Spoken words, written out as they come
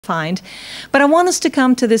find. But I want us to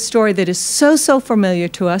come to this story that is so familiar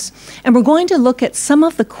to us, and we're going to look at some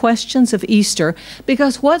of the questions of Easter,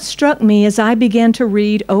 because what struck me as I began to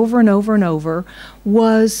read over and over and over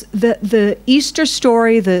was that the Easter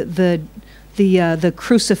story, the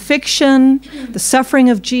crucifixion, the suffering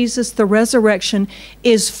of Jesus, the resurrection,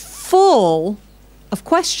 is full of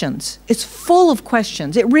questions. It's full of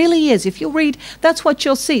questions. It really is. If you read, that's what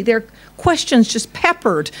you'll see. There are questions just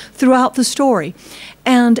peppered throughout the story.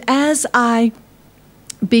 And as I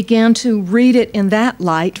began to read it in that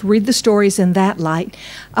light, read the stories in that light,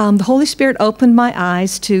 the Holy Spirit opened my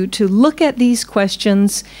eyes to look at these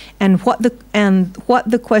questions and what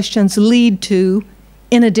the questions lead to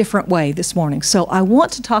in a different way this morning. So I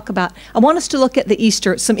want us to look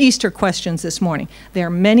at some Easter questions this morning. There are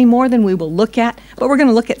many more than we will look at, but we're going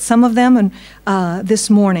to look at some of them this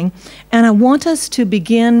morning. And I want us to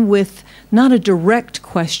begin with not a direct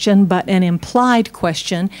question, but an implied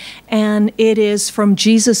question, and it is from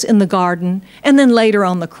Jesus in the garden and then later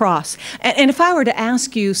on the cross. And if I were to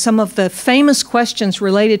ask you some of the famous questions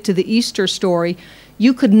related to the Easter story,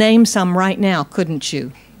 you could name some right now, couldn't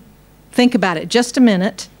you? Think about it just a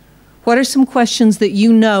minute. What are some questions that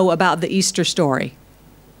you know about the Easter story?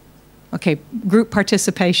 Okay, group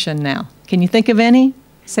participation now. Can you think of any?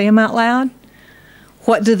 Say them out loud.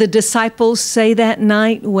 What do the disciples say that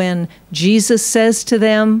night when Jesus says to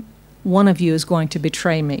them, "One of you is going to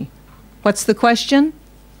betray me"? What's the question?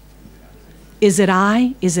 Is it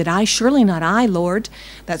I? Is it I? Surely not I, Lord.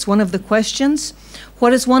 That's one of the questions.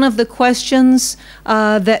 What is one of the questions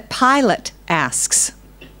that Pilate asks?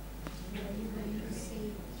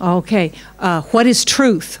 Okay, what is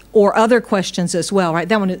truth? Or other questions as well, right?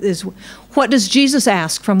 That one is, what does Jesus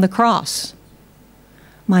ask from the cross?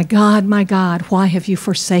 My God, why have you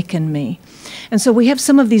forsaken me? And so we have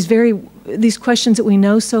some of these questions that we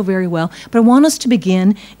know so very well, but I want us to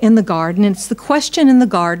begin in the garden. And it's the question in the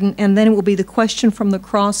garden, and then it will be the question from the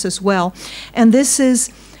cross as well. And this is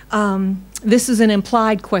an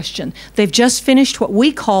implied question. They've just finished what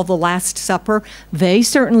we call the Last Supper. They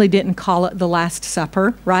certainly didn't call it the Last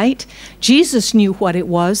Supper, right? Jesus knew what it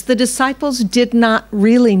was. The disciples did not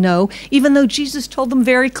really know, even though Jesus told them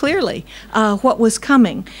very clearly what was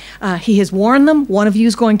coming. He has warned them, one of you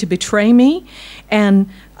is going to betray me. And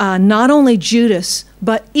not only Judas,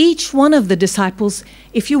 but each one of the disciples,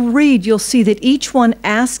 if you read, you'll see that each one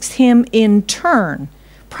asks him in turn,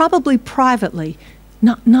 probably privately,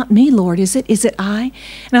 Not me, Lord, is it? Is it I?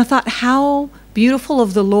 And I thought, how beautiful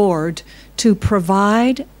of the Lord to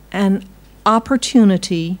provide an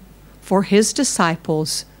opportunity for his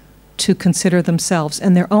disciples to consider themselves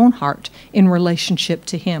and their own heart in relationship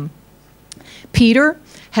to him. Peter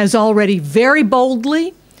has already very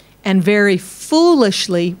boldly and very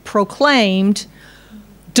foolishly proclaimed,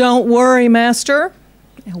 "Don't worry, Master."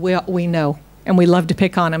 We know, and we love to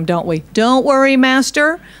pick on him, don't we? "Don't worry,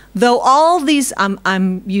 Master. Though all these,"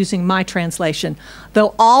 I'm using my translation,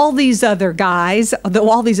 "though all these other guys, though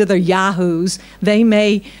all these other yahoos, they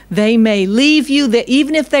may leave you, that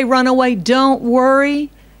even if they run away, don't worry.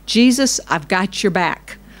 Jesus, I've got your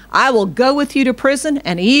back. I will go with you to prison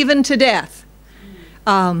and even to death."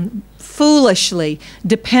 Foolishly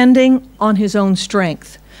depending on his own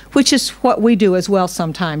strength, which is what we do as well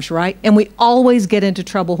sometimes, right? And we always get into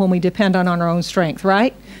trouble when we depend on our own strength,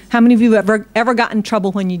 right? How many of you ever got in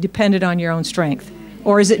trouble when you depended on your own strength?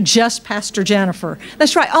 Or is it just Pastor Jennifer?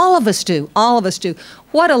 That's right, all of us do. All of us do.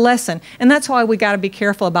 What a lesson. And that's why we got to be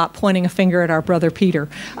careful about pointing a finger at our brother Peter.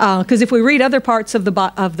 Because if we read other parts of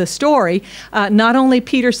the story, not only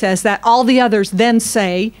Peter says that, all the others then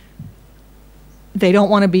say, they don't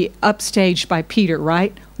want to be upstaged by Peter,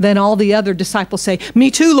 right? Then all the other disciples say,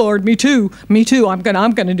 "Me too, Lord, me too, me too, I'm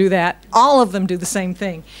gonna do that." All of them do the same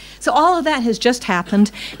thing. So all of that has just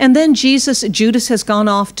happened. And then Judas has gone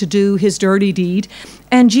off to do his dirty deed.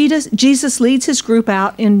 And Jesus leads his group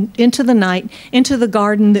out into the night, into the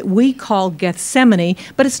garden that we call Gethsemane,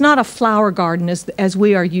 but it's not a flower garden as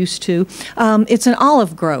we are used to. It's an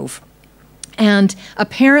olive grove. And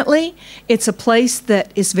apparently, it's a place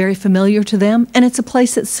that is very familiar to them, and it's a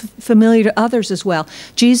place that's familiar to others as well.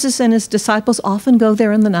 Jesus and his disciples often go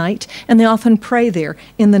there in the night, and they often pray there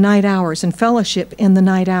in the night hours and fellowship in the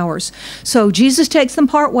night hours. So Jesus takes them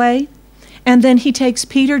part way, and then he takes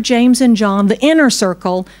Peter, James, and John, the inner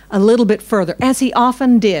circle, a little bit further, as he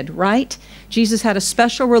often did, right? Jesus had a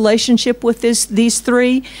special relationship with these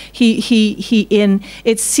three.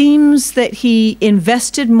 It seems that he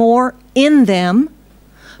invested more in them,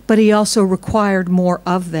 but he also required more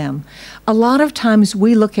of them. A lot of times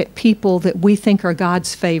we look at people that we think are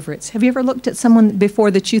God's favorites. Have you ever looked at someone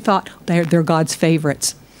before that you thought they're God's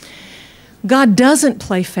favorites? God doesn't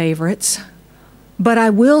play favorites, but I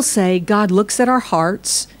will say God looks at our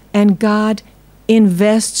hearts, and God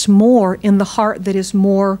invests more in the heart that is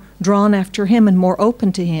more drawn after Him and more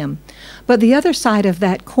open to Him. But the other side of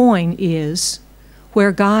that coin is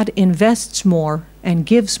where God invests more and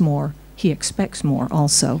gives more, He expects more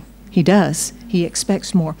also. He does. He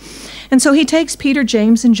expects more. And so He takes Peter,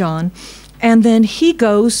 James, and John, and then He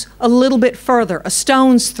goes a little bit further, a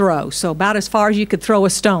stone's throw, so about as far as you could throw a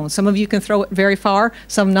stone. Some of you can throw it very far,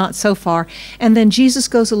 some not so far. And then Jesus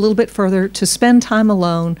goes a little bit further to spend time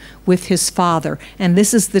alone with His Father. And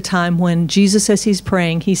this is the time when Jesus, as He's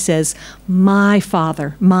praying, He says, my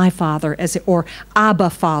Father, or Abba,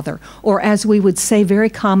 Father, or as we would say very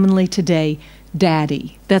commonly today,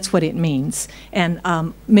 Daddy. That's what it means. And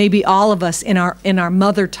maybe all of us in our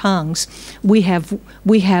mother tongues, we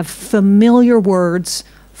have familiar words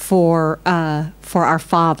for our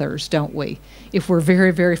fathers, don't we? If we're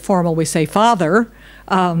very, very formal, we say Father,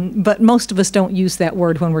 but most of us don't use that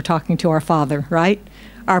word when we're talking to our Father, right?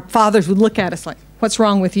 Our fathers would look at us like, what's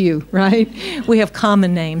wrong with you, right? We have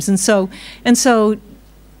common names. And so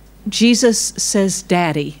Jesus says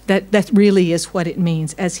Daddy. That really is what it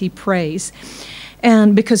means as He prays.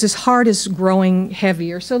 And because His heart is growing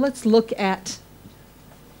heavier. So let's look at,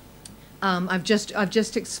 I've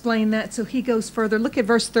just explained that. So He goes further. Look at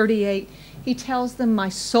verse 38. He tells them, my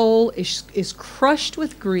soul is crushed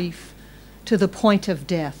with grief to the point of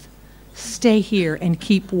death. Stay here and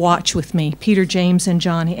keep watch with me. Peter, James, and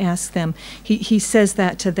John, He asks them. He says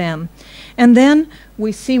that to them. And then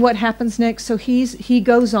we see what happens next. So he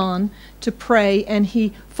goes on to pray, and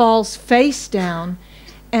he falls face down.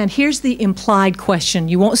 And here's the implied question.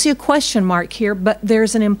 You won't see a question mark here, but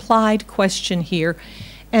there's an implied question here.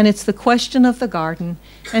 And it's the question of the garden.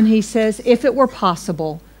 And He says, if it were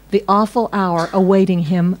possible, the awful hour awaiting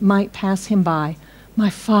Him might pass Him by. My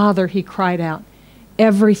Father, He cried out,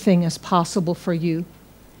 everything is possible for you.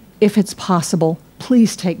 If it's possible,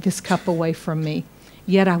 please take this cup away from me.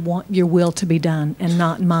 Yet I want your will to be done and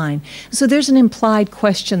not mine. So there's an implied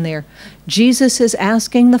question there. Jesus is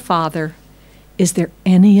asking the Father, is there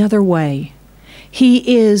any other way?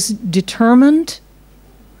 He is determined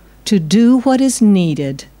to do what is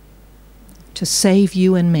needed to save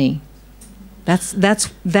you and me.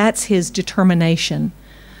 That's His determination.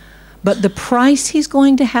 But the price He's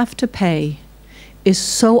going to have to pay is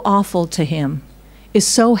so awful to Him, is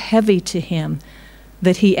so heavy to Him,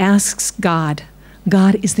 that He asks God,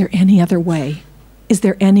 is there any other way? Is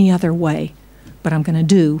there any other way? But I'm going to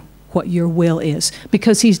do what your will is,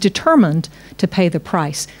 because He's determined to pay the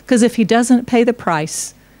price. Because if He doesn't pay the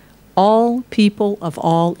price, all people of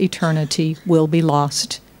all eternity will be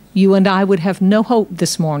lost. You and I would have no hope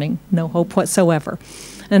this morning, no hope whatsoever.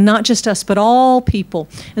 And not just us, but all people.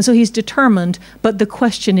 And so He's determined, but the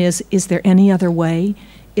question is there any other way?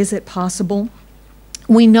 Is it possible?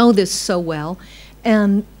 We know this so well.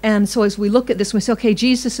 And so as we look at this, we say, okay,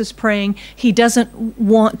 Jesus is praying. He doesn't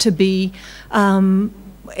want to be,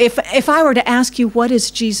 if I were to ask you, what is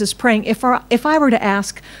Jesus praying? If I were to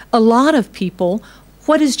ask a lot of people,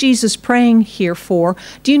 what is Jesus praying here for?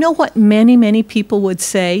 Do you know what many, many people would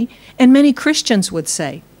say, and many Christians would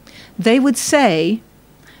say? They would say,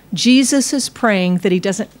 Jesus is praying that He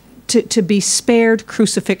doesn't, to be spared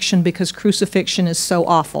crucifixion because crucifixion is so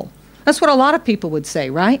awful. That's what a lot of people would say,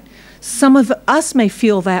 right? Some of us may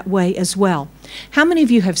feel that way as well. How many of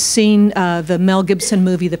you have seen the Mel Gibson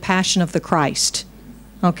movie, The Passion of the Christ?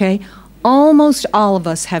 Okay? Almost all of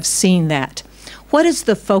us have seen that. What is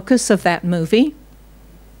the focus of that movie?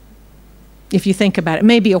 If you think about it, it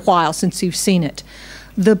may be a while since you've seen it.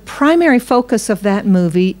 The primary focus of that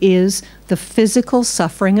movie is the physical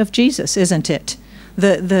suffering of Jesus, isn't it?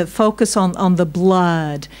 The focus on the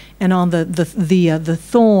blood and on the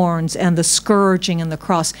thorns and the scourging and the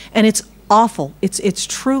cross. And it's awful. It's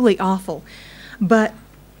truly awful. But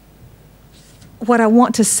what I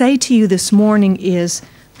want to say to you this morning is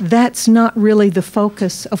that's not really the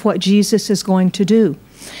focus of what Jesus is going to do.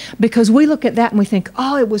 Because we look at that and we think,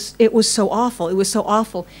 oh, it was so awful. It was so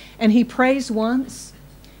awful. And He prays once.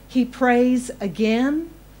 He prays again.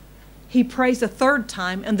 He prays a third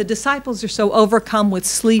time. And the disciples are so overcome with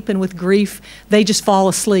sleep and with grief, they just fall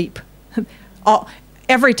asleep.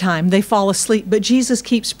 Every time they fall asleep. But Jesus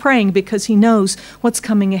keeps praying because He knows what's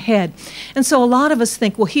coming ahead. And so a lot of us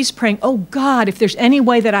think, well, He's praying, oh God, if there's any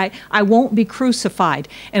way that I won't be crucified.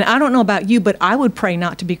 And I don't know about you, but I would pray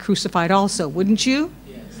not to be crucified also, wouldn't you?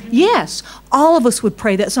 Yes, all of us would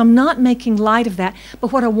pray that. So I'm not making light of that.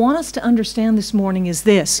 But what I want us to understand this morning is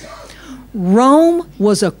this. Rome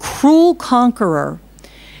was a cruel conqueror,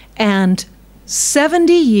 and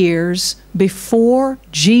 70 years before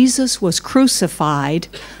Jesus was crucified,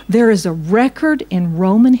 there is a record in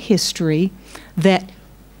Roman history that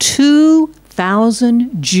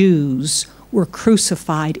 2,000 Jews were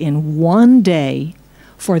crucified in one day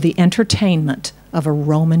for the entertainment of a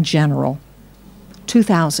Roman general.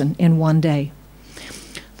 2,000 in one day.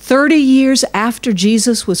 30 years after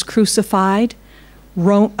Jesus was crucified,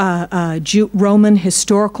 Roman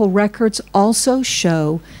historical records also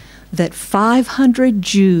show that 500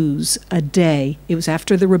 Jews a day, it was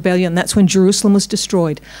after the rebellion, that's when Jerusalem was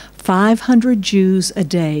destroyed, 500 Jews a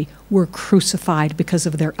day were crucified because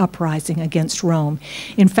of their uprising against Rome.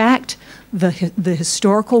 In fact, the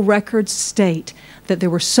historical records state that there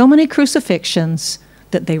were so many crucifixions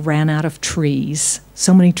that they ran out of trees.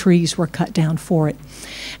 So many trees were cut down for it.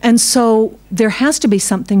 And so there has to be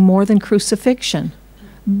something more than crucifixion,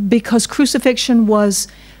 because crucifixion was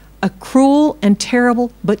a cruel and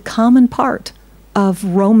terrible but common part of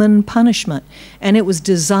Roman punishment. And it was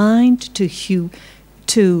designed to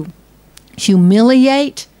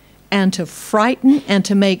humiliate and to frighten and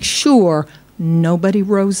to make sure nobody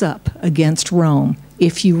rose up against Rome.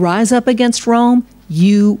 If you rise up against Rome,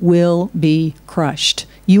 you will be crushed.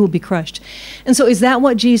 You will be crushed. And so is that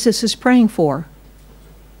what Jesus is praying for?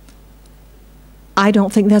 I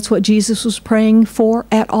don't think that's what Jesus was praying for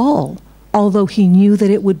at all, although he knew that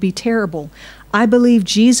it would be terrible. I believe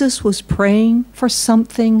Jesus was praying for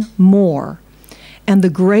something more. And the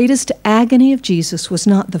greatest agony of Jesus was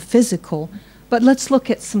not the physical, but let's look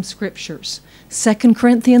at some scriptures. 2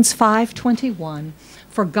 Corinthians 5:21,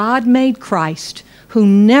 for God made Christ, who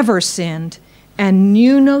never sinned and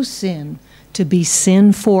knew no sin, to be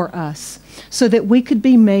sin for us, so that we could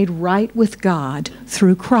be made right with God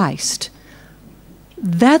through Christ.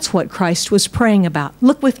 That's what Christ was praying about.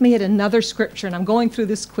 Look with me at another scripture, and I'm going through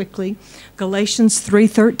this quickly. Galatians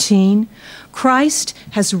 3:13. Christ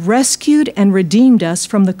has rescued and redeemed us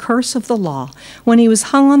from the curse of the law. When he was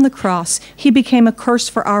hung on the cross, he became a curse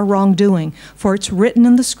for our wrongdoing. For it's written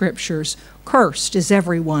in the scriptures, cursed is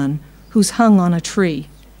everyone who's hung on a tree.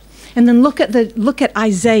 And then look at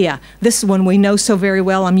Isaiah. This one we know so very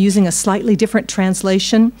well. I'm using a slightly different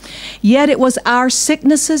translation. Yet it was our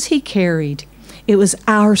sicknesses he carried. It was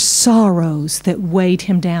our sorrows that weighed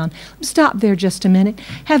him down. Stop there just a minute.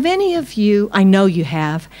 Have any of you, I know you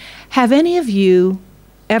have any of you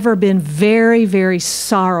ever been very, very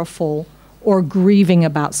sorrowful or grieving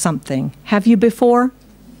about something? Have you before?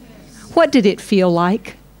 Yes. What did it feel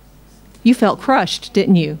like? You felt crushed,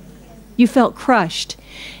 didn't you? You felt crushed.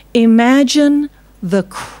 Imagine the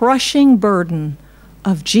crushing burden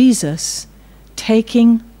of Jesus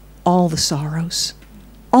taking all the sorrows.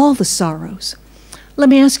 All the sorrows. Let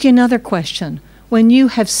me ask you another question. When you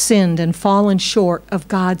have sinned and fallen short of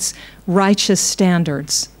God's righteous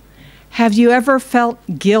standards, have you ever felt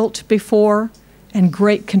guilt before and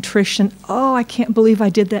great contrition? Oh, I can't believe I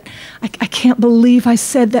did that. I can't believe I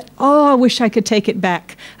said that. Oh, I wish I could take it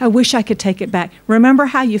back. I wish I could take it back. Remember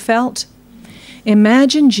how you felt?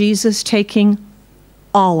 Imagine Jesus taking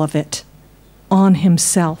all of it on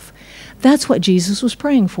himself. That's what Jesus was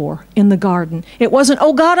praying for in the garden. It wasn't,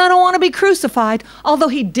 oh God, I don't want to be crucified, although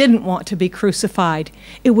he didn't want to be crucified.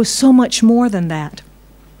 It was so much more than that.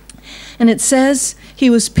 And it says, he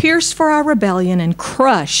was pierced for our rebellion and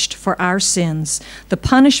crushed for our sins. The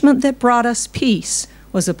punishment that brought us peace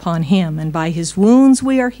was upon him, and by his wounds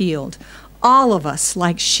we are healed. All of us,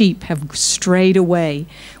 like sheep, have strayed away.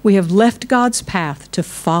 We have left God's path to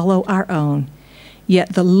follow our own.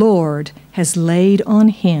 Yet the Lord has laid on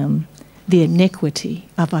him the iniquity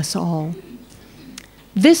of us all.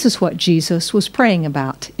 This is what Jesus was praying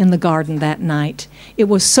about in the garden that night. It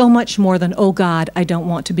was so much more than, oh God, I don't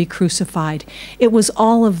want to be crucified. It was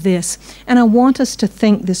all of this. And I want us to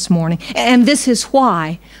think this morning, and this is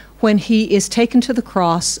why when he is taken to the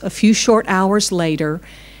cross a few short hours later,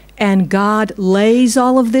 and God lays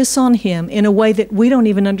all of this on him in a way that we don't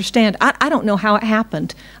even understand. I don't know how it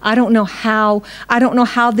happened. I don't know how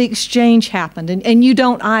the exchange happened, and you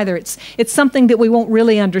don't either. It's something that we won't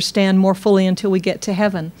really understand more fully until we get to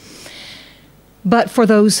heaven. But for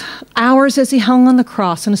those hours as he hung on the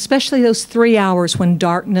cross, and especially those 3 hours when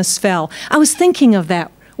darkness fell, I was thinking of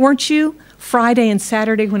that, weren't you? Friday and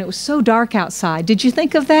Saturday when it was so dark outside. Did you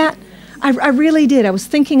think of that? I really did. I was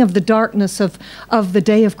thinking of the darkness of the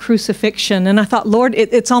day of crucifixion, and I thought, Lord,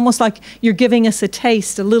 it's almost like you're giving us a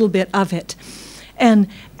taste, a little bit of it. And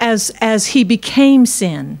as he became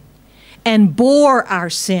sin and bore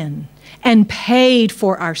our sin and paid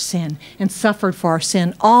for our sin and suffered for our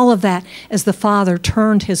sin, all of that as the Father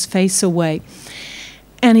turned his face away.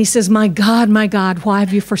 And he says, my God, why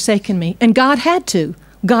have you forsaken me? And God had to.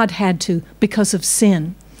 God had to because of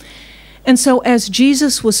sin. And so as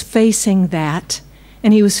Jesus was facing that,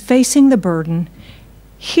 and he was facing the burden,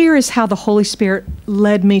 here is how the Holy Spirit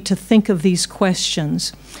led me to think of these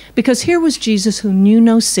questions. Because here was Jesus who knew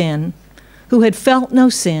no sin, who had felt no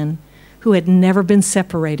sin, who had never been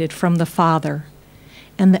separated from the Father.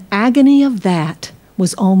 And the agony of that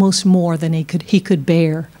was almost more than he could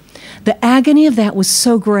bear. The agony of that was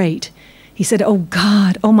so great. He said, "Oh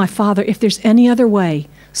God, oh my Father, if there's any other way,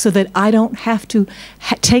 so that I don't have to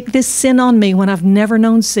take this sin on me when I've never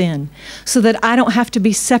known sin, so that I don't have to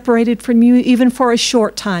be separated from you even for a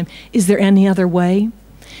short time. Is there any other way?"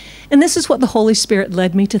 And this is what the Holy Spirit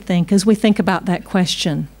led me to think as we think about that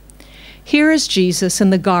question. Here is Jesus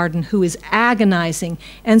in the garden who is agonizing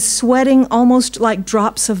and sweating almost like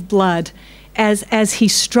drops of blood as he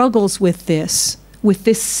struggles with this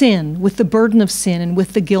sin, with the burden of sin and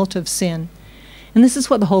with the guilt of sin. And this is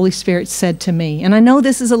what the Holy Spirit said to me. And I know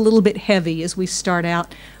this is a little bit heavy as we start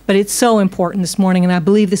out, but it's so important this morning, and I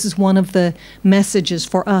believe this is one of the messages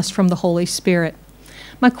for us from the Holy Spirit.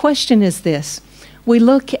 My question is this. We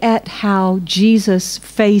look at how Jesus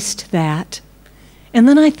faced that, and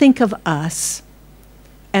then I think of us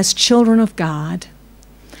as children of God.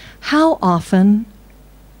 How often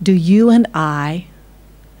do you and I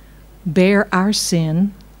bear our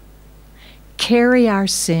sin, carry our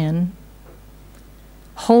sin,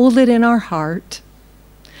 hold it in our heart,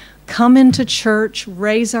 come into church,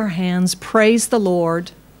 raise our hands, praise the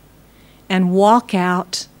Lord, and walk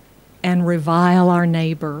out and revile our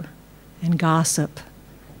neighbor and gossip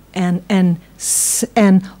and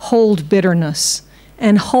hold bitterness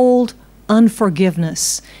and hold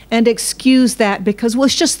unforgiveness and excuse that because, well,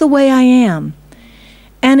 it's just the way I am.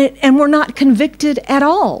 And we're not convicted at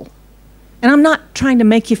all. And I'm not trying to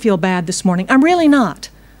make you feel bad this morning. I'm really not.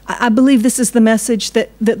 I believe this is the message that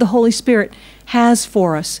the Holy Spirit has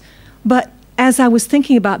for us. But as I was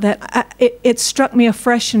thinking about that, it struck me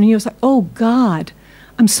afresh, and he was like, "Oh God,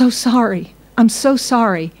 I'm so sorry. I'm so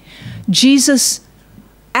sorry." Jesus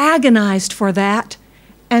agonized for that,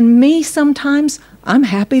 and me sometimes, I'm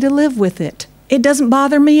happy to live with it. It doesn't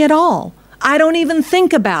bother me at all. I don't even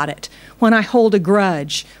think about it when I hold a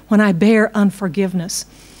grudge, when I bear unforgiveness.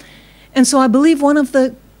 And so I believe one of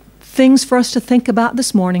the things for us to think about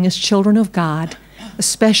this morning as children of God,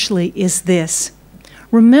 especially, is this.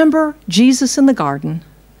 Remember Jesus in the garden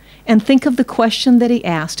and think of the question that he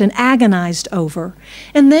asked and agonized over,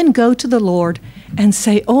 and then go to the Lord and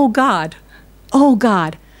say, oh God,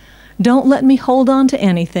 don't let me hold on to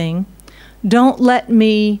anything. Don't let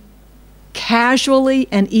me casually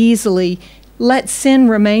and easily let sin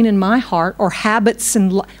remain in my heart, or habits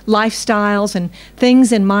and lifestyles and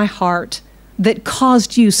things in my heart that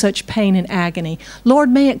caused you such pain and agony.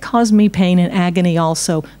 Lord, may it cause me pain and agony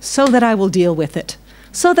also, so that I will deal with it,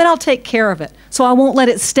 so that I'll take care of it, so I won't let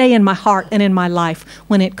it stay in my heart and in my life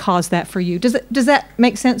when it caused that for you. Does that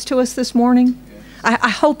make sense to us this morning? I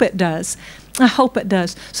hope it does. I hope it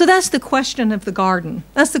does. So that's the question of the garden.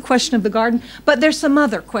 That's the question of the garden. But there's some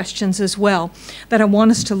other questions as well that I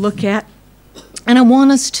want us to look at. And I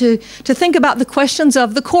want us to think about the questions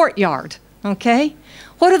of the courtyard, okay?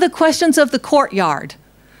 What are the questions of the courtyard?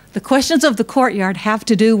 The questions of the courtyard have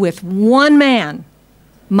to do with one man,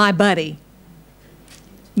 my buddy,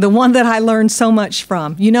 the one that I learned so much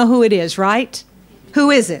from. You know who it is, right?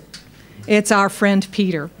 Who is it? It's our friend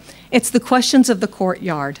Peter. It's the questions of the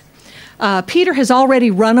courtyard. Peter has already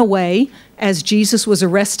run away as Jesus was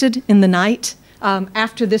arrested in the night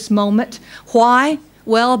after this moment. Why?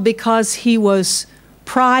 Well, because he was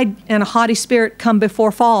pride and a haughty spirit come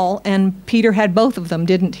before fall, and Peter had both of them,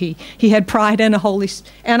 didn't he? He had pride and a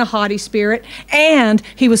haughty spirit, and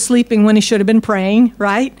he was sleeping when he should have been praying,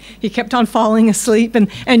 right? He kept on falling asleep, and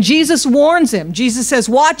Jesus warns him. Jesus says,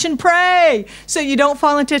 watch and pray so you don't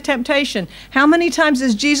fall into temptation. How many times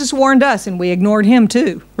has Jesus warned us, and we ignored him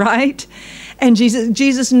too, right? And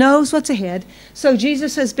Jesus knows what's ahead. So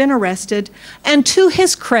Jesus has been arrested, and to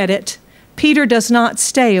his credit, Peter does not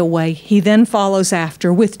stay away. He then follows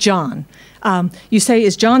after with John. You say,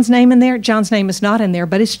 is John's name in there? John's name is not in there,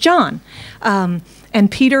 but it's John. And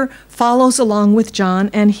Peter follows along with John,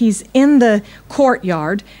 and he's in the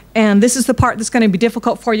courtyard. And this is the part that's going to be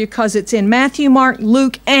difficult for you because it's in Matthew, Mark,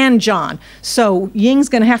 Luke, and John. So Ying's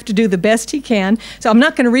going to have to do the best he can. So I'm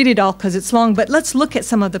not going to read it all because it's long, but let's look at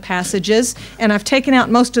some of the passages. And I've taken out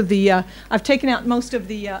most of the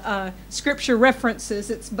scripture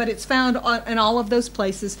references. But it's found in all of those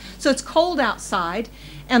places. So it's cold outside,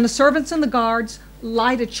 and the servants and the guards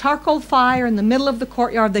light a charcoal fire in the middle of the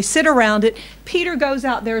courtyard. They sit around it. Peter goes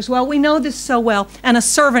out there as well. We know this so well. And a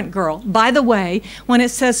servant girl. By the way, when it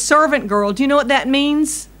says servant girl, do you know what that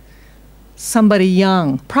means? Somebody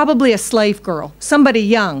young. Probably a slave girl. Somebody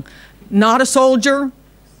young. Not a soldier.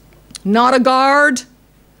 Not a guard.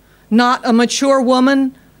 Not a mature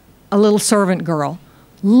woman. A little servant girl.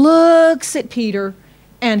 Looks at Peter.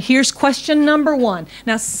 And here's question number 1.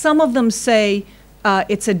 Now, some of them say,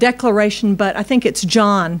 it's a declaration, but I think it's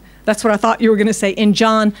John. That's what I thought you were going to say. In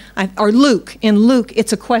John, or Luke. In Luke,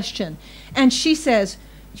 it's a question. And she says,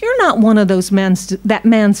 you're not one of that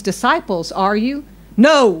man's disciples, are you?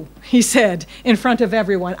 No, he said in front of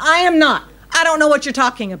everyone. I am not. I don't know what you're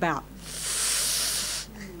talking about.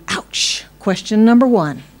 Ouch. Question number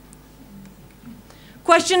 1.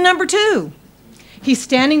 Question number 2. He's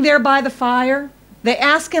standing there by the fire. They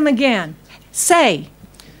ask him again, say,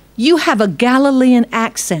 you have a Galilean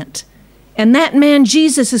accent, and that man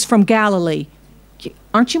Jesus is from Galilee.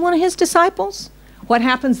 Aren't you one of his disciples? What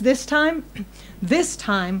happens this time? This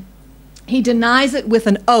time, he denies it with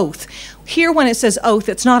an oath. Here, when it says oath,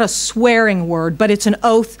 it's not a swearing word, but it's an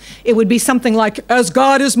oath. It would be something like, as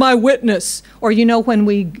God is my witness. Or, you know,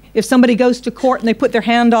 if somebody goes to court and they put their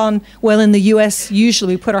hand on, well, in the U.S.,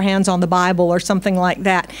 usually we put our hands on the Bible or something like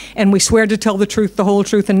that, and we swear to tell the truth, the whole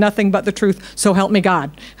truth, and nothing but the truth, so help me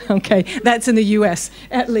God. Okay, that's in the U.S.,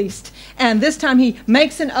 at least. And this time he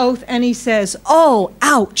makes an oath and he says, oh,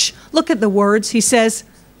 ouch. Look at the words. He says,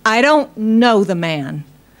 I don't know the man.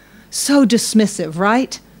 So dismissive,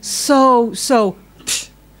 right? So,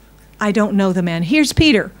 I don't know the man. Here's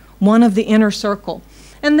Peter, one of the inner circle.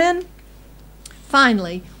 And then,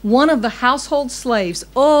 finally, one of the household slaves.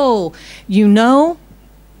 Oh, you know,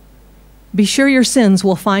 be sure your sins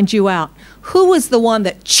will find you out. Who was the one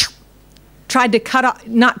that tried to cut off,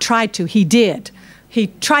 not tried to, he did. He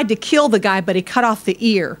tried to kill the guy, but he cut off the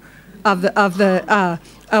ear of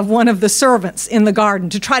one of the servants in the garden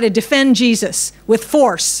to try to defend Jesus with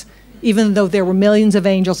force. Even though there were millions of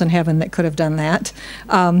angels in heaven that could have done that.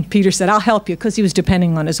 Peter said, I'll help you, because he was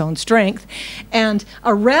depending on his own strength. And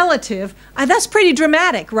a relative, that's pretty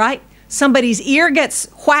dramatic, right? Somebody's ear gets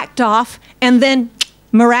whacked off and then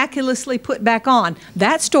miraculously put back on.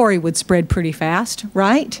 That story would spread pretty fast,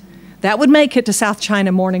 right? That would make it to South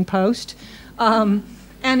China Morning Post. And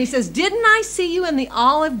he says, didn't I see you in the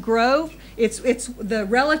olive grove? It's the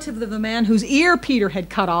relative of the man whose ear Peter had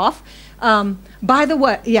cut off. By the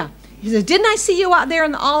way, yeah. He says, didn't I see you out there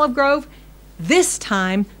in the olive grove? This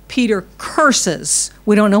time, Peter curses.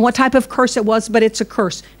 We don't know what type of curse it was, but it's a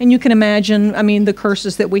curse. And you can imagine, I mean, the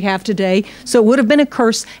curses that we have today. So it would have been a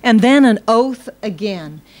curse, and then an oath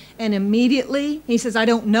again. And immediately, he says, I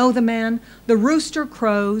don't know the man. The rooster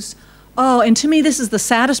crows. Oh, and to me, this is the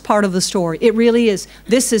saddest part of the story. It really is.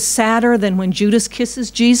 This is sadder than when Judas kisses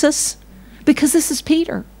Jesus, because this is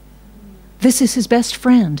Peter. This is his best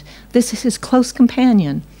friend. This is his close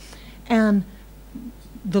companion. And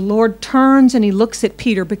the Lord turns and he looks at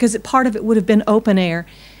Peter, because part of it would have been open air.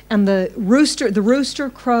 And the rooster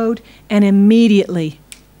crowed, and immediately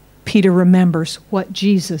Peter remembers what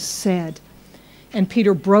Jesus said. And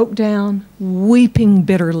Peter broke down, weeping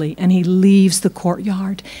bitterly, and he leaves the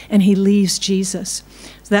courtyard, and he leaves Jesus.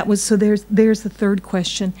 So there's the third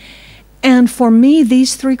question. And for me,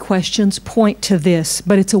 these 3 questions point to this,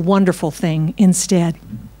 but it's a wonderful thing instead.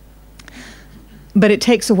 But it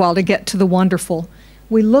takes a while to get to the wonderful.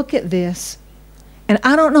 We look at this, and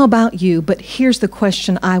I don't know about you, but here's the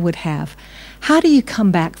question I would have. How do you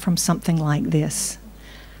come back from something like this?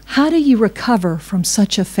 How do you recover from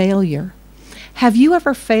such a failure? Have you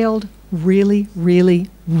ever failed really, really,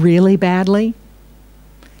 really badly?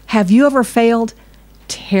 Have you ever failed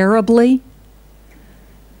terribly?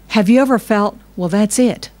 Have you ever felt, well, that's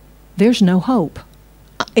it. There's no hope.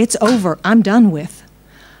 It's over. I'm done with.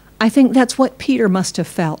 I think that's what Peter must have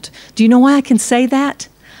felt. Do you know why I can say that?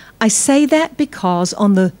 I say that because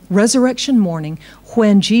on the resurrection morning,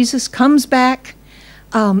 when Jesus comes back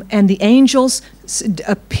and the angels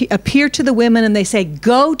appear to the women and they say,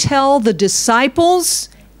 go tell the disciples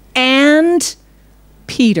and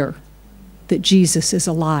Peter that Jesus is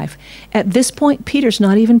alive. At this point, Peter's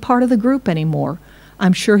not even part of the group anymore.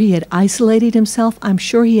 I'm sure he had isolated himself. I'm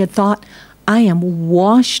sure he had thought, I am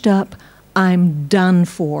washed up. I'm done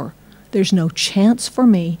for. There's no chance for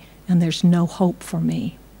me, and there's no hope for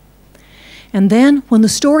me. And then when the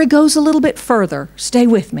story goes a little bit further, stay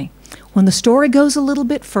with me. When the story goes a little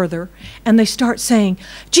bit further and they start saying,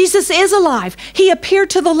 Jesus is alive. He appeared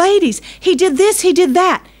to the ladies. He did this, he did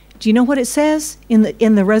that. Do you know what it says in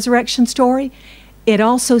the resurrection story? It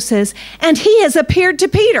also says, and he has appeared to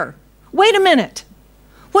Peter. Wait a minute.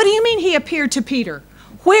 What do you mean he appeared to Peter?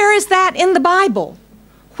 Where is that in the Bible?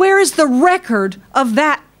 Where is the record of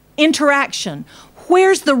that interaction?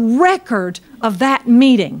 Where's the record of that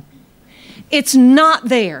meeting? It's not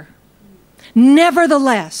there.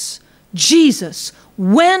 Nevertheless, Jesus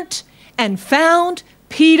went and found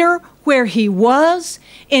Peter where he was,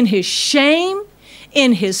 in his shame,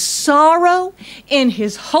 in his sorrow, in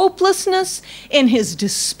his hopelessness, in his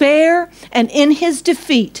despair, and in his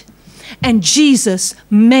defeat. And Jesus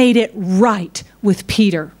made it right with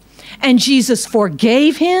Peter. And Jesus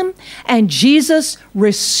forgave him, and Jesus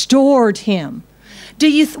restored him.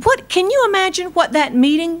 Can you imagine what that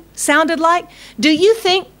meeting sounded like? Do you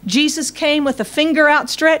think Jesus came with a finger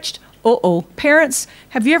outstretched? Parents,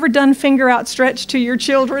 have you ever done finger outstretched to your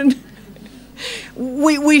children?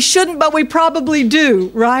 We shouldn't, but we probably do,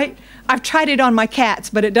 right? I've tried it on my cats,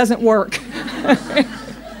 but it doesn't work.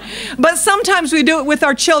 But sometimes we do it with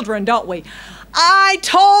our children, don't we? I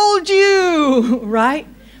told you, right?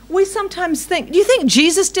 We sometimes think, do you think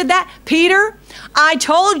Jesus did that? Peter, I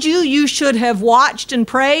told you you should have watched and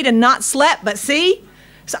prayed and not slept, but see?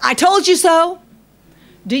 So I told you so.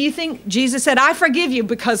 Do you think Jesus said, I forgive you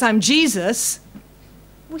because I'm Jesus?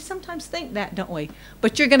 We sometimes think that, don't we?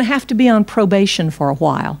 But you're going to have to be on probation for a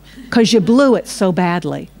while because you blew it so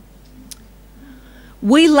badly.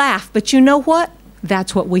 We laugh, but you know what?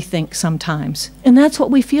 That's what we think sometimes. And that's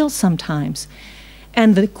what we feel sometimes.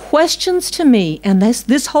 And the questions to me, and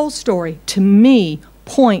this whole story, to me,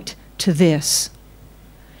 point to this.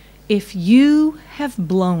 If you have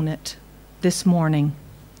blown it this morning,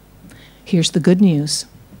 here's the good news.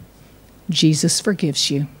 Jesus forgives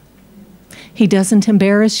you. He doesn't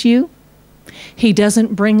embarrass you. He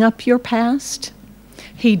doesn't bring up your past.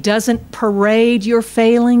 He doesn't parade your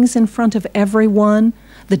failings in front of everyone.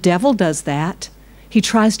 The devil does that. He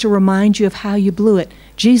tries to remind you of how you blew it.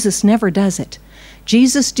 Jesus never does it.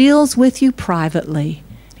 Jesus deals with you privately.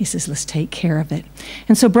 He says, let's take care of it.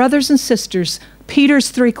 And so, brothers and sisters,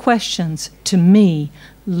 Peter's 3 questions to me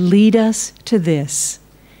lead us to this.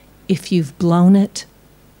 If you've blown it,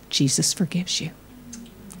 Jesus forgives you.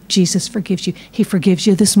 Jesus forgives you. He forgives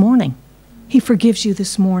you this morning. He forgives you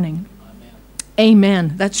this morning.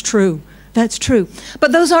 Amen. That's true. That's true.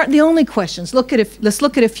 But those aren't the only questions. Let's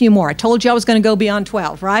look at a few more. I told you I was going to go beyond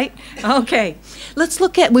 12, right? Okay.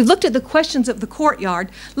 We've looked at the questions of the courtyard.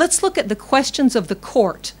 Let's look at the questions of the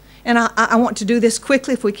court. And I want to do this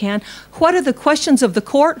quickly if we can. What are the questions of the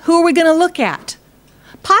court? Who are we going to look at?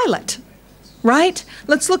 Pilate, right?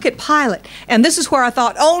 Let's look at Pilate. And this is where I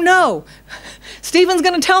thought, oh no, Stephen's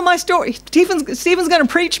going to tell my story. Stephen's going to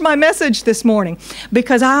preach my message this morning,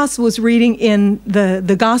 because I also was reading in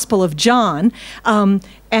the Gospel of John,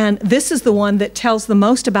 and this is the one that tells the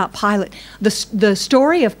most about Pilate. The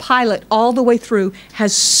story of Pilate all the way through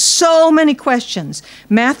has so many questions.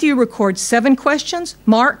 Matthew records 7 questions,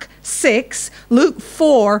 Mark 6, Luke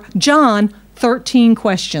 4, John 13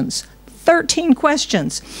 questions. 13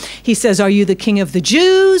 questions. He says, are you the king of the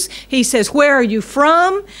Jews? He says, where are you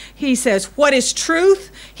from? He says, what is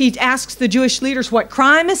truth? He asks the Jewish leaders, what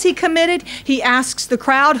crime has he committed? He asks the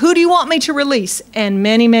crowd, who do you want me to release? And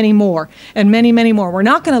many, many more. And many, many more. We're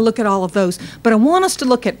not going to look at all of those, but I want us to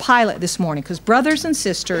look at Pilate this morning, because brothers and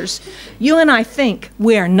sisters, you and I think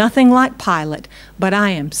we are nothing like Pilate, but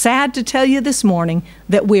I am sad to tell you this morning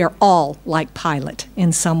that we are all like Pilate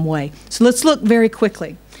in some way. So let's look very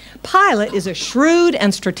quickly. Pilate is a shrewd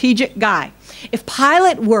and strategic guy. If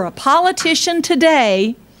Pilate were a politician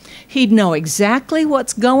today, he'd know exactly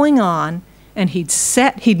what's going on, and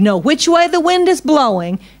he'd know which way the wind is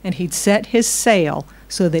blowing, and he'd set his sail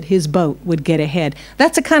so that his boat would get ahead.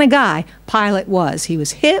 That's the kind of guy Pilate was. He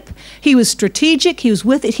was hip, he was strategic, he was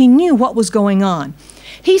with it, he knew what was going on.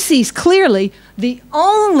 He sees clearly the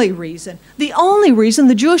only reason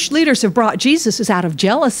the Jewish leaders have brought Jesus is out of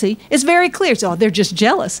jealousy. It's very clear. So they're just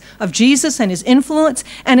jealous of Jesus and his influence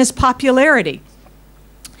and his popularity.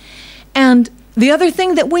 And the other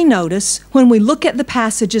thing that we notice when we look at the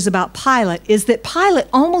passages about Pilate is that Pilate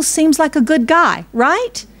almost seems like a good guy,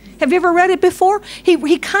 right? Have you ever read it before?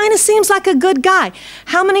 He kind of seems like a good guy.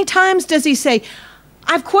 How many times does he say,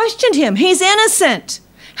 I've questioned him, he's innocent?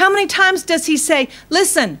 How many times does he say,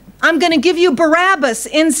 listen, I'm going to give you Barabbas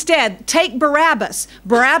instead. Take Barabbas.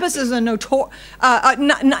 Barabbas is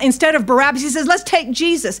instead of Barabbas, he says, let's take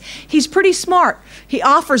Jesus. He's pretty smart. He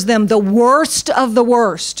offers them the worst of the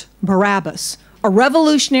worst, Barabbas, a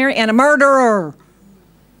revolutionary and a murderer.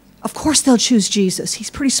 Of course they'll choose Jesus. He's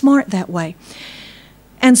pretty smart that way.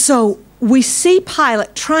 And so we see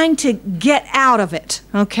Pilate trying to get out of it,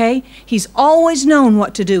 okay? He's always known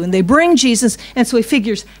what to do. And they bring Jesus, and so he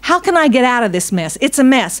figures, how can I get out of this mess? It's a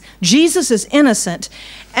mess. Jesus is innocent.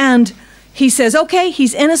 And he says, okay,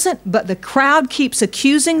 he's innocent, but the crowd keeps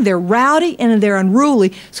accusing. They're rowdy and they're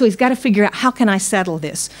unruly, so he's got to figure out, how can I settle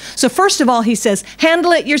this? So first of all, he says,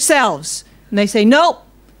 handle it yourselves. And they say, nope,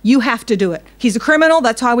 you have to do it. He's a criminal.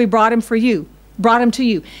 That's why we brought him to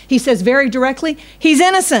you. He says very directly, he's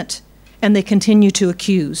innocent. And they continue to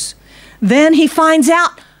accuse. Then he finds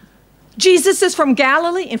out Jesus is from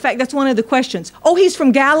Galilee. In fact, that's one of the questions. Oh, he's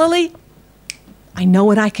from Galilee? I know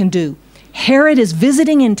what I can do. Herod is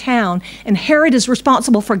visiting in town, and Herod is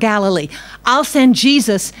responsible for Galilee. I'll send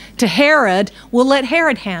Jesus to Herod. We'll let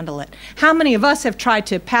Herod handle it. How many of us have tried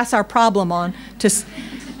to pass our problem on to,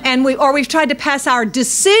 or we've tried to pass our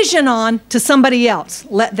decision on to somebody else?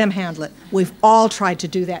 Let them handle it. We've all tried to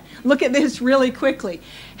do that. Look at this really quickly.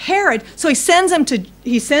 Herod, so he sends him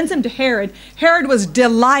to Herod. Herod was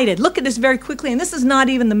delighted. Look at this very quickly, and this is not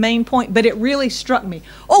even the main point, but it really struck me.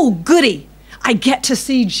 Oh, goody, I get to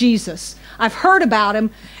see Jesus. I've heard about him,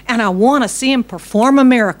 and I want to see him perform a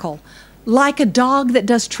miracle, like a dog that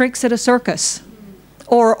does tricks at a circus,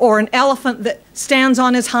 or an elephant that stands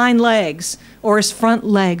on his hind legs, or his front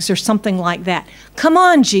legs, or something like that. Come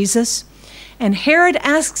on, Jesus. And Herod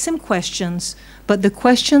asks him questions, but the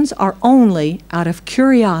questions are only out of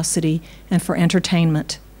curiosity and for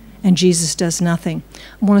entertainment. And Jesus does nothing.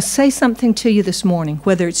 I want to say something to you this morning,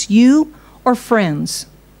 whether it's you or friends.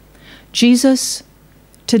 Jesus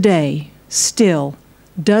today still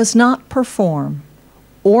does not perform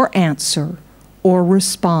or answer or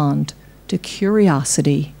respond to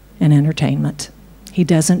curiosity and entertainment. He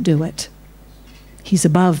doesn't do it. He's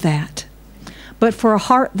above that. But for a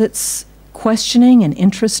heart that's questioning and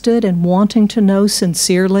interested and wanting to know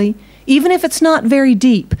sincerely, even if it's not very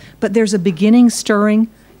deep, but there's a beginning stirring,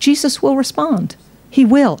 Jesus will respond. He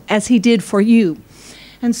will, as he did for you.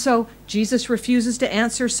 And so Jesus refuses to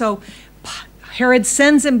answer, so Herod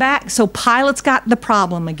sends him back, so Pilate's got the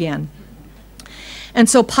problem again. And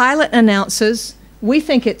so Pilate announces,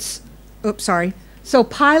 so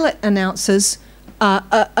Pilate announces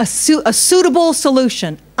a suitable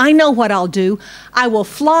solution. I know what I'll do. I will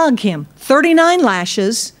flog him 39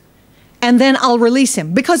 lashes, and then I'll release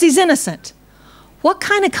him, because he's innocent. What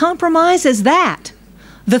kind of compromise is that?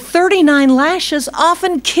 The 39 lashes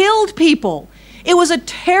often killed people. It was a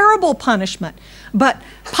terrible punishment. But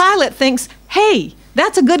Pilate thinks, hey,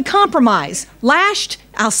 that's a good compromise. Lashed,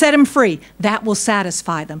 I'll set him free. That will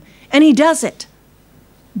satisfy them. And he does it.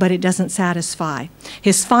 But it doesn't satisfy.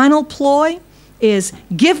 His final ploy is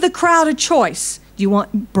give the crowd a choice. Do you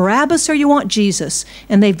want Barabbas or you want Jesus?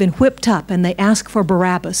 And they've been whipped up and they ask for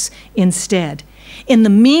Barabbas instead. In the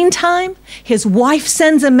meantime, his wife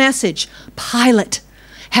sends a message. Pilate,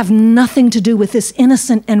 have nothing to do with this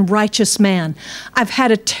innocent and righteous man. I've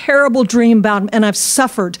had a terrible dream about him and I've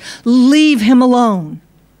suffered. Leave him alone.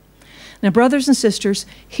 Now, brothers and sisters,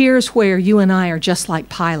 here's where you and I are just like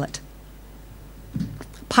Pilate.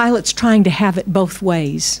 Pilate's trying to have it both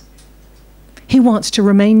ways. He wants to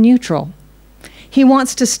remain neutral. He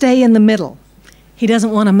wants to stay in the middle. He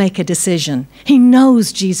doesn't want to make a decision. He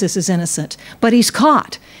knows Jesus is innocent, but he's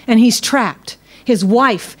caught and he's trapped. His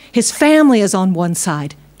wife, his family is on one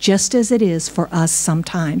side, just as it is for us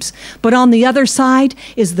sometimes. But on the other side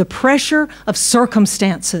is the pressure of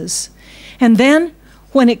circumstances. And then,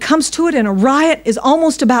 when it comes to it and a riot is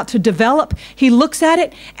almost about to develop, he looks at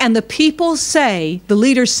it and the people say, the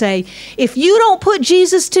leaders say, if you don't put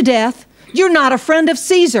Jesus to death, you're not a friend of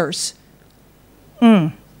Caesar's.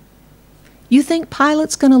 You think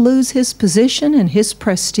Pilate's going to lose his position and his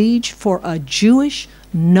prestige for a Jewish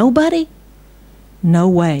nobody? No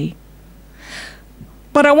way.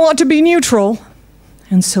 But I want to be neutral.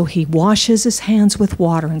 And so he washes his hands with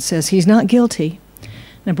water and says he's not guilty.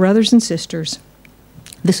 Now, brothers and sisters,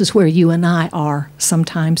 this is where you and I are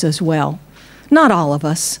sometimes as well. Not all of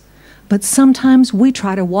us, but sometimes we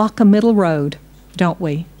try to walk a middle road, don't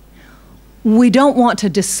we? We don't want to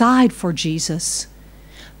decide for Jesus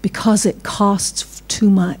because it costs too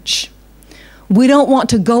much. We don't want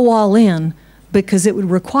to go all in because it would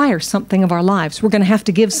require something of our lives. We're going to have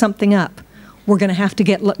to give something up. We're going to have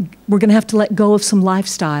to let go of some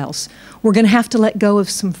lifestyles. We're going to have to let go of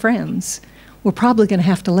some friends. We're probably going to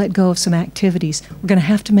have to let go of some activities. We're going to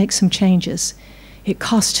have to make some changes. It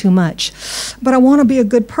costs too much. But I want to be a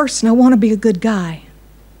good person. I want to be a good guy.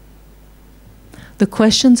 The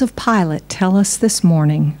questions of Pilate tell us this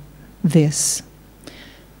morning this.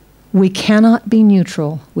 We cannot be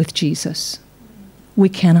neutral with Jesus. We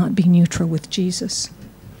cannot be neutral with Jesus.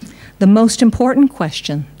 The most important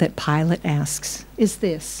question that Pilate asks is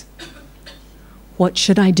this: what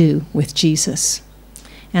should I do with Jesus?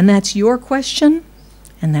 And that's your question,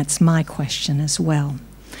 and that's my question as well.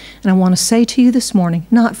 And I want to say to you this morning,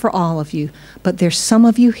 not for all of you, but there's some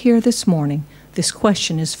of you here this morning, this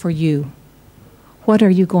question is for you. What are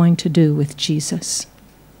you going to do with Jesus?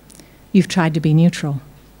 You've tried to be neutral.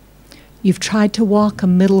 You've tried to walk a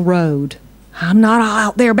middle road. I'm not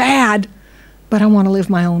out there bad, but I want to live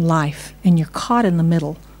my own life. And you're caught in the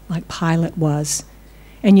middle like Pilate was.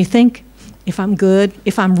 And you think, if I'm good,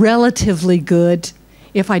 if I'm relatively good,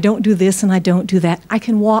 if I don't do this and I don't do that, I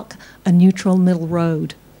can walk a neutral middle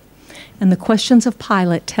road. And the questions of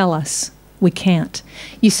Pilate tell us we can't.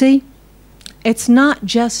 You see, it's not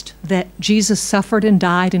just that Jesus suffered and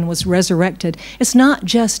died and was resurrected. It's not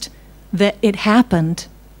just that it happened.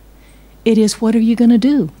 It is, what are you going to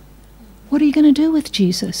do? What are you going to do with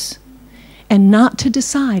Jesus? And not to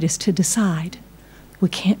decide is to decide. We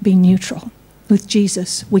can't be neutral with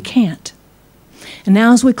Jesus. We can't. And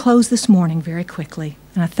now as we close this morning very quickly,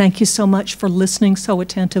 and I thank you so much for listening so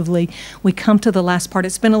attentively, we come to the last part.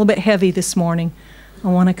 It's been a little bit heavy this morning. I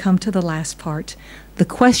want to come to the last part. The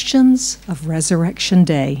questions of Resurrection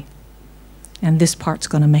Day. And this part's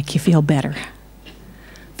going to make you feel better.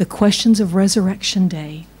 The questions of Resurrection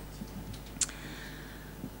Day.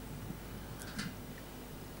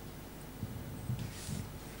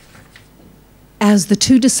 As the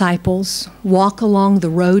two disciples walk along the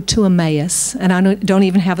road to Emmaus, and I don't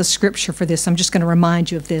even have a scripture for this, I'm just going to remind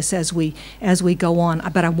you of this as we go on,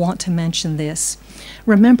 but I want to mention this.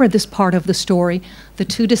 Remember this part of the story. The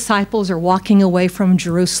two disciples are walking away from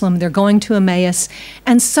Jerusalem. They're going to Emmaus,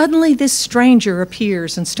 and suddenly this stranger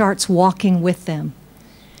appears and starts walking with them.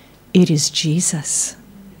 It is Jesus,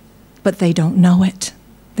 but they don't know it.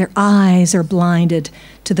 Their eyes are blinded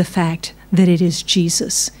to the fact that it is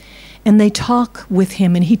Jesus. And they talk with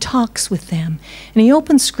him, and he talks with them. And he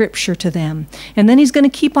opens scripture to them. And then he's going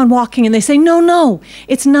to keep on walking, and they say, no,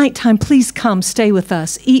 it's nighttime. Please come, stay with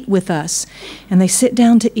us, eat with us. And they sit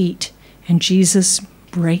down to eat, and Jesus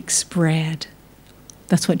breaks bread.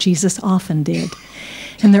 That's what Jesus often did.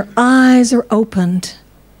 And their eyes are opened.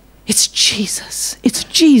 It's Jesus. It's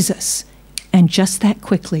Jesus. And just that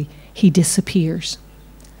quickly, he disappears.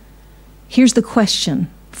 Here's the question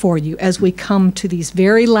for you as we come to these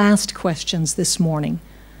very last questions this morning.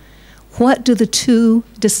 What do the two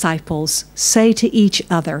disciples say to each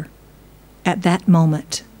other at that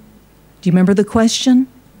moment? Do you remember the question?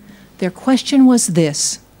 Their question was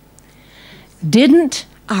this: didn't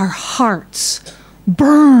our hearts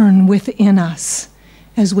burn within us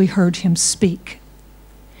as we heard him speak?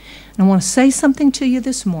 And I want to say something to you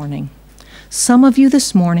this morning. Some of you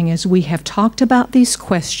this morning, as we have talked about these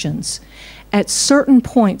questions, at certain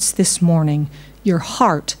points this morning, your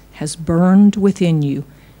heart has burned within you.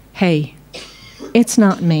 Hey, it's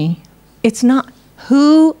not me. It's not.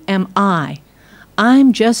 Who am I?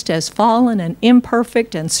 I'm just as fallen and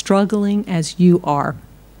imperfect and struggling as you are.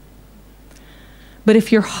 But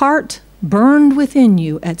if your heart burned within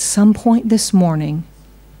you at some point this morning,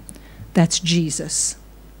 that's Jesus.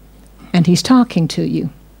 And he's talking to you.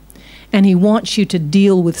 And he wants you to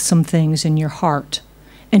deal with some things in your heart.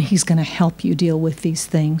 And he's going to help you deal with these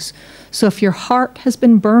things. So if your heart has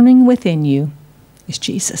been burning within you, it's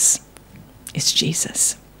Jesus. It's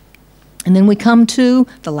Jesus. And then we come to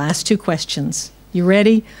the last two questions. You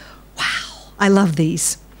ready? Wow, I love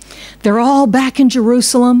these. They're all back in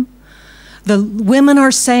Jerusalem. The women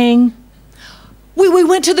are saying, we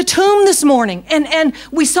went to the tomb this morning and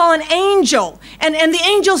we saw an angel. And the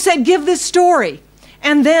angel said, give this story.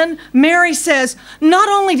 And then Mary says, not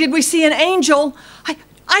only did we see an angel,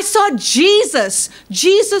 I saw Jesus.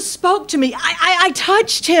 Jesus spoke to me. I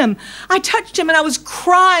touched him. I touched him and I was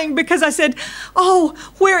crying because I said, oh,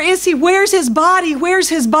 where is he? Where's his body? Where's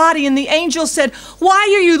his body? And the angel said,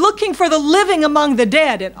 why are you looking for the living among the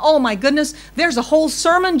dead? And oh my goodness, there's a whole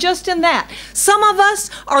sermon just in that. Some of us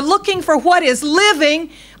are looking for what is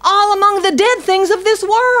living all among the dead things of this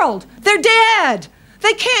world. They're dead.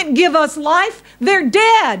 They can't give us life. They're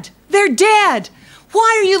dead. They're dead.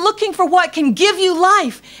 Why are you looking for what can give you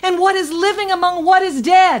life and what is living among what is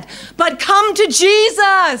dead? But come to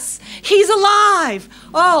Jesus. He's alive.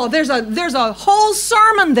 Oh, there's a whole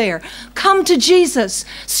sermon there. Come to Jesus.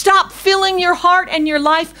 Stop filling your heart and your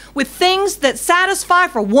life with things that satisfy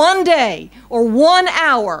for one day or 1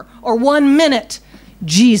 hour or 1 minute.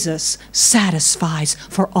 Jesus satisfies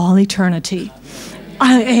for all eternity.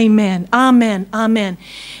 Amen. Amen. Amen.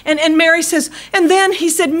 And Mary says, and then he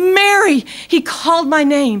said, Mary, he called my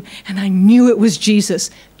name, and I knew it was Jesus,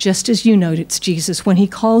 just as you know it's Jesus when he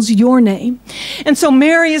calls your name. And so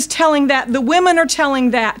Mary is telling that. The women are telling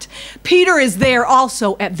that. Peter is there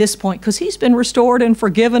also at this point because he's been restored and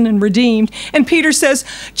forgiven and redeemed. And Peter says,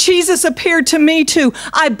 Jesus appeared to me too.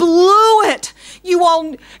 I blew it.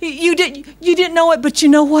 You didn't know it, but you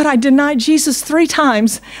know what? I denied Jesus 3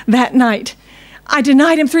 times that night. I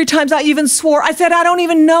denied him 3 times. I even swore. I said, I don't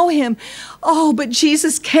even know him. Oh, but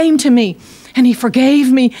Jesus came to me and he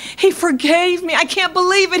forgave me. He forgave me. I can't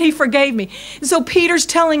believe it. He forgave me. And so Peter's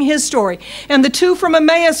telling his story. And the 2 from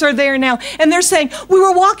Emmaus are there now. And they're saying, we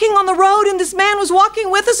were walking on the road and this man was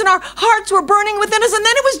walking with us and our hearts were burning within us. And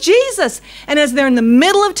then it was Jesus. And as they're in the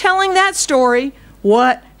middle of telling that story,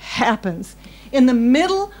 what happens? In the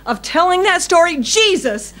middle of telling that story,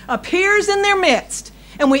 Jesus appears in their midst.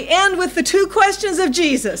 And we end with the 2 questions of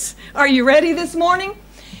Jesus. Are you ready this morning?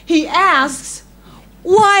 He asks,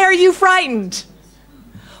 why are you frightened?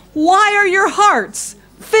 Why are your hearts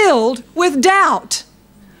filled with doubt?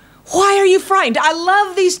 Why are you frightened? I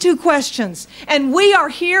love these 2 questions. And we are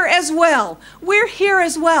here as well. We're here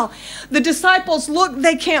as well. The disciples look,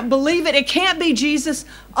 they can't believe it. It can't be Jesus.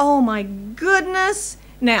 Oh my goodness.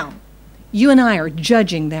 Now, you and I are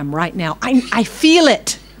judging them right now. I feel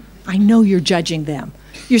it. I know you're judging them.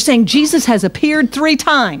 You're saying Jesus has appeared 3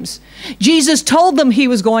 times. Jesus told them he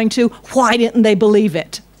was going to. Why didn't they believe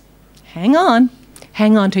it? Hang on.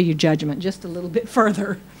 Hang on to your judgment just a little bit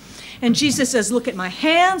further. And Jesus says, look at my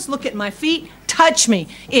hands, look at my feet, touch me.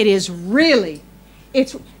 It is really,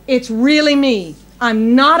 it's really me.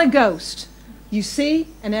 I'm not a ghost. You see?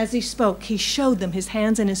 And as he spoke, he showed them his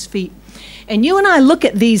hands and his feet. And you and I look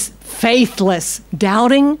at these faithless,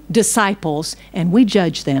 doubting disciples, and we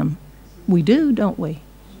judge them. We do, don't we?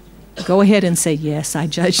 Go ahead and say, yes, I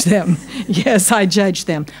judge them. Yes, I judge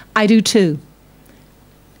them. I do too.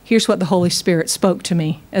 Here's what the Holy Spirit spoke to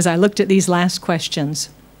me as I looked at these last questions.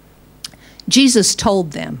 Jesus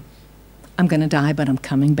told them, I'm going to die, but I'm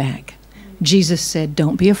coming back. Jesus said,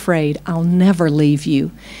 don't be afraid. I'll never leave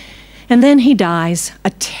you. And then he dies a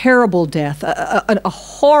terrible death, a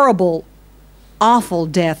horrible, awful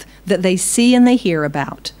death that they see and they hear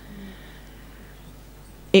about.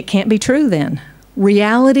 It can't be true then.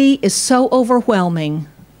 Reality is so overwhelming,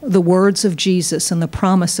 the words of Jesus and the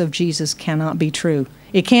promise of Jesus cannot be true.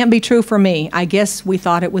 It can't be true for me. I guess we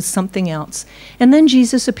thought it was something else. And then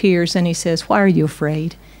Jesus appears and he says, why are you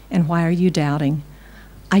afraid? And why are you doubting?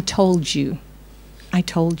 I told you. I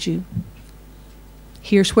told you.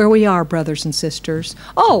 Here's where we are, brothers and sisters.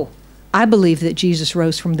 Oh, I believe that Jesus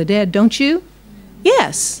rose from the dead, don't you?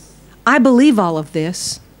 Yes, I believe all of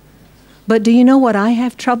this. But do you know what I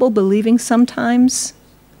have trouble believing sometimes?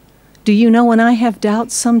 Do you know when I have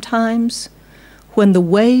doubts sometimes? When the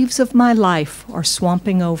waves of my life are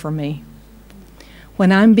swamping over me.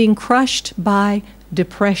 When I'm being crushed by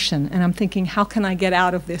depression and I'm thinking, how can I get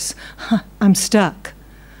out of this? I'm stuck.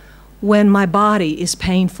 When my body is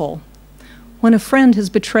painful. When a friend has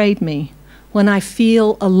betrayed me. When I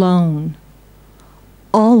feel alone.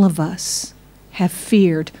 All of us have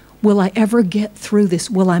feared, will I ever get through this?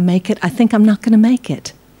 Will I make it? I think I'm not going to make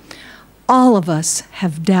it. All of us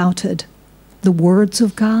have doubted the words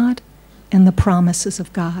of God and the promises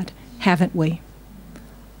of God, haven't we?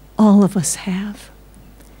 All of us have.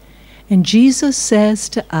 And Jesus says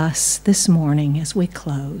to us this morning as we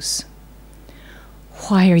close,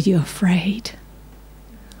 why are you afraid?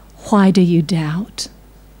 Why do you doubt?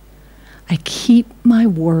 I keep my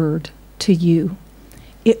word to you.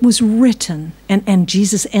 It was written, and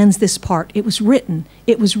Jesus ends this part. It was written,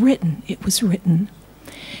 it was written, it was written.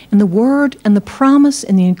 And the word and the promise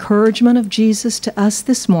and the encouragement of Jesus to us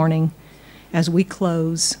this morning as we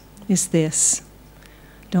close is this.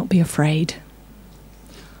 Don't be afraid.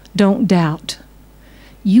 Don't doubt.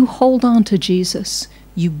 You hold on to Jesus.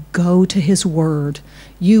 You go to his word.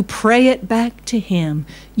 You pray it back to him.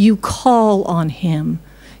 You call on him.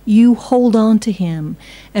 You hold on to him.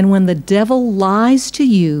 And when the devil lies to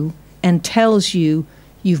you and tells you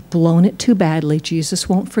you've blown it too badly, Jesus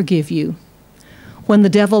won't forgive you. When the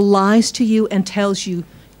devil lies to you and tells you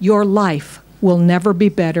your life will never be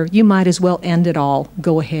better, you might as well end it all.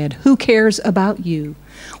 Go ahead. Who cares about you?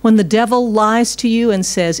 When the devil lies to you and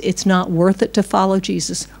says it's not worth it to follow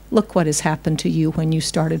Jesus, look what has happened to you when you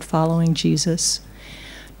started following Jesus.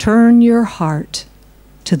 Turn your heart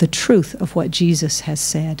to the truth of what Jesus has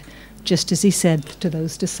said, just as he said to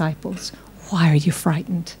those disciples. Why are you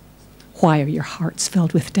frightened? Why are your hearts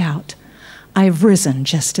filled with doubt? I have risen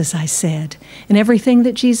just as I said. And everything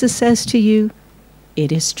that Jesus says to you,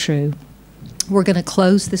 it is true. We're going to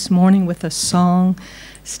close this morning with a song.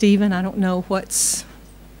 Stephen, I don't know what's...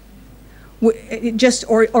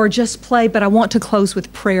 just play, but I want to close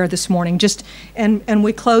with prayer this morning. And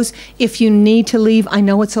we close. If you need to leave, I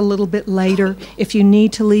know it's a little bit later. If you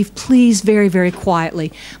need to leave, please, very, very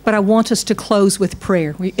quietly. But I want us to close with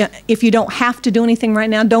prayer. If you don't have to do anything right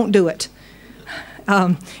now, don't do it.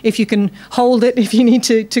 If you can hold it, if you need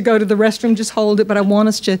to go to the restroom, just hold it. But I want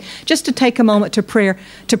us to take a moment to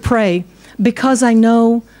pray, because I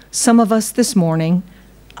know some of us this morning,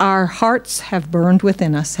 our hearts have burned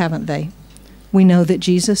within us, haven't they? We know that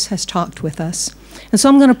Jesus has talked with us. And so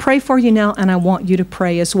I'm going to pray for you now, and I want you to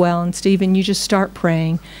pray as well. And Stephen, you just start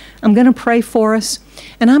praying. I'm going to pray for us,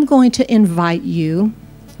 and I'm going to invite you.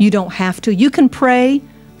 You don't have to. You can pray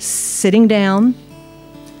sitting down.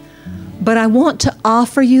 But I want to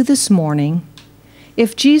offer you this morning,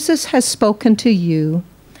 if Jesus has spoken to you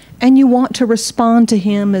and you want to respond to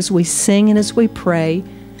him as we sing and as we pray,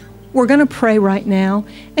 we're going to pray right now,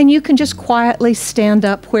 and you can just quietly stand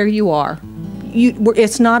up where you are.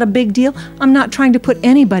 It's not a big deal. I'm not trying to put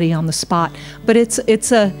anybody on the spot, but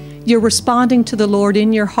you're responding to the Lord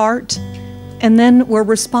in your heart, and then we're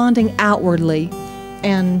responding outwardly,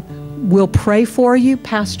 and we'll pray for you.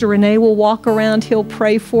 Pastor Renee will walk around. He'll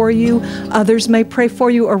pray for you. Others may pray for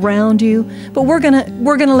you around you, but we're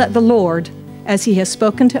gonna let the Lord, as he has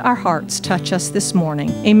spoken to our hearts, touch us this morning.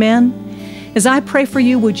 Amen. As I pray for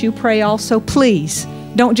you, would you pray also? Please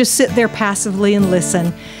don't just sit there passively and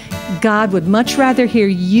listen. God would much rather hear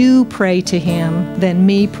you pray to him than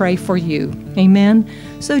me pray for you. Amen.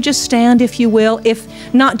 So just stand, if you will. If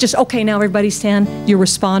not, just, okay, now everybody stand. You're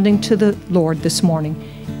responding to the Lord this morning.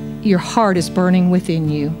 Your heart is burning within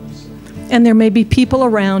you. And there may be people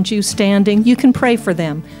around you standing. You can pray for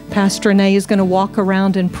them. Pastor Renee is going to walk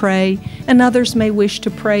around and pray, and others may wish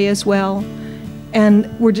to pray as well.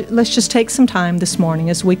 And let's just take some time this morning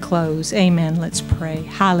as we close. Amen. Let's pray.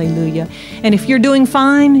 Hallelujah. And if you're doing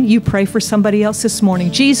fine, you pray for somebody else this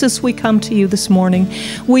morning. Jesus, we come to you this morning.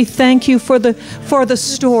 We thank you for the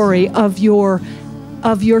story of your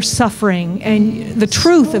suffering and the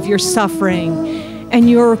truth of your suffering and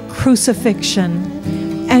your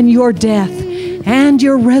crucifixion and your death and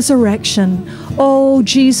your resurrection. Oh,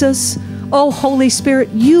 Jesus. Oh, Holy Spirit,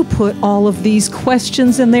 you put all of these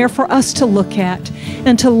questions in there for us to look at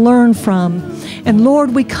and to learn from. And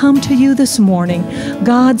Lord, we come to you this morning.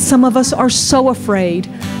 God, some of us are so afraid.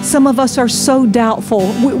 Some of us are so doubtful.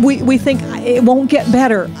 We think it won't get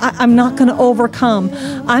better. I'm not going to overcome.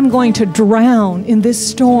 I'm going to drown in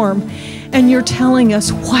this storm. And you're telling us,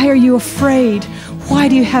 why are you afraid? Why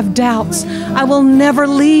do you have doubts? I will never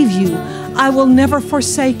leave you. I will never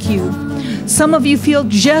forsake you. Some of you feel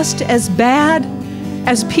just as bad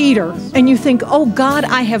as Peter, and you think, oh God,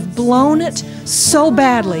 I have blown it so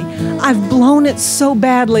badly. I've blown it so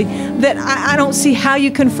badly that I don't see how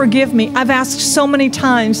you can forgive me. I've asked so many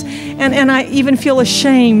times, and I even feel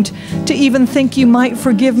ashamed to even think you might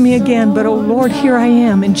forgive me again. But oh Lord, here I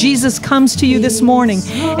am. And Jesus comes to you this morning,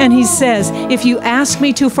 and he says, if you ask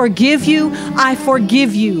me to forgive you, I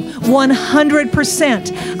forgive you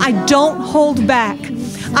 100%. I don't hold back.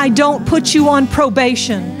 I don't put you on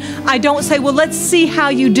probation. I don't say, well, let's see how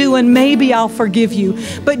you do and maybe I'll forgive you.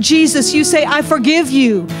 But Jesus, you say, I forgive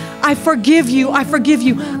you. I forgive you. I forgive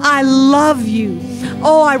you. I love you.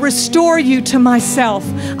 Oh, I restore you to myself.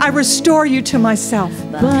 I restore you to myself.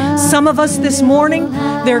 Some of us this morning,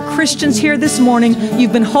 there are Christians here this morning,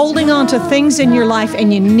 you've been holding on to things in your life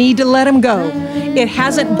and you need to let them go. It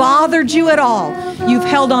hasn't bothered you at all. You've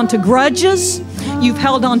held on to grudges. You've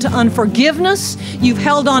held on to unforgiveness. You've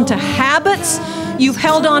held on to habits. You've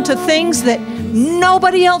held on to things that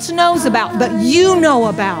nobody else knows about, but you know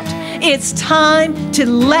about. It's time to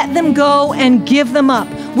let them go and give them up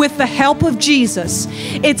with the help of Jesus.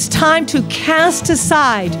 It's time to cast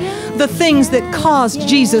aside the things that caused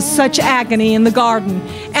Jesus such agony in the garden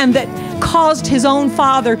and that caused his own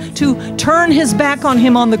Father to turn his back on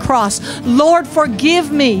him on the cross. Lord,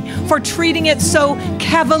 forgive me for treating it so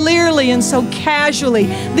cavalierly and so casually,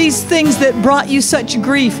 these things that brought you such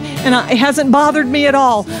grief, and it hasn't bothered me at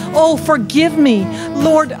all. Oh, forgive me.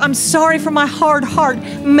 Lord, I'm sorry for my hard heart.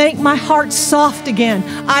 Make my heart soft again.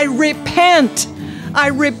 I repent. I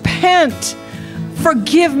repent.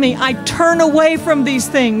 Forgive me. I turn away from these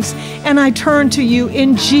things and I turn to you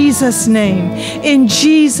in Jesus' name. In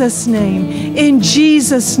Jesus' name. In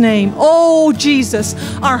Jesus' name. Oh, Jesus,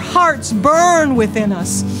 our hearts burn within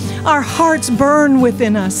us. Our hearts burn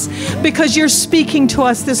within us because you're speaking to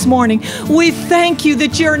us this morning. We thank you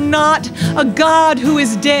that you're not a God who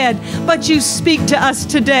is dead, but you speak to us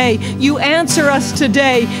today. You answer us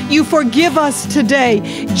today. You forgive us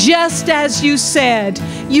today. Just as you said,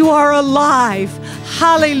 you are alive.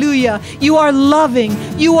 Hallelujah. You are loving.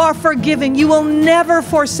 You are forgiving. You will never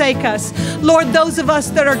forsake us. Lord, those of us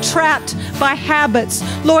that are trapped by habits,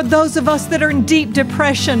 Lord, those of us that are in deep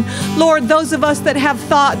depression, Lord, those of us that have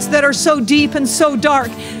thoughts that are so deep and so dark,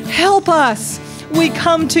 help us. We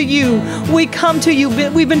come to you. We come to you.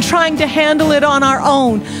 We've been trying to handle it on our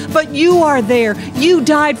own, but you are there. You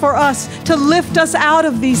died for us to lift us out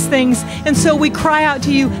of these things. And so we cry out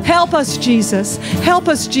to you, help us, Jesus. Help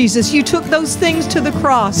us, Jesus. You took those things to the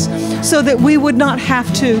cross so that we would not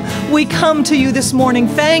have to. We come to you this morning.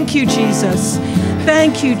 Thank you, Jesus.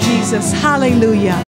 Thank you, Jesus. Hallelujah.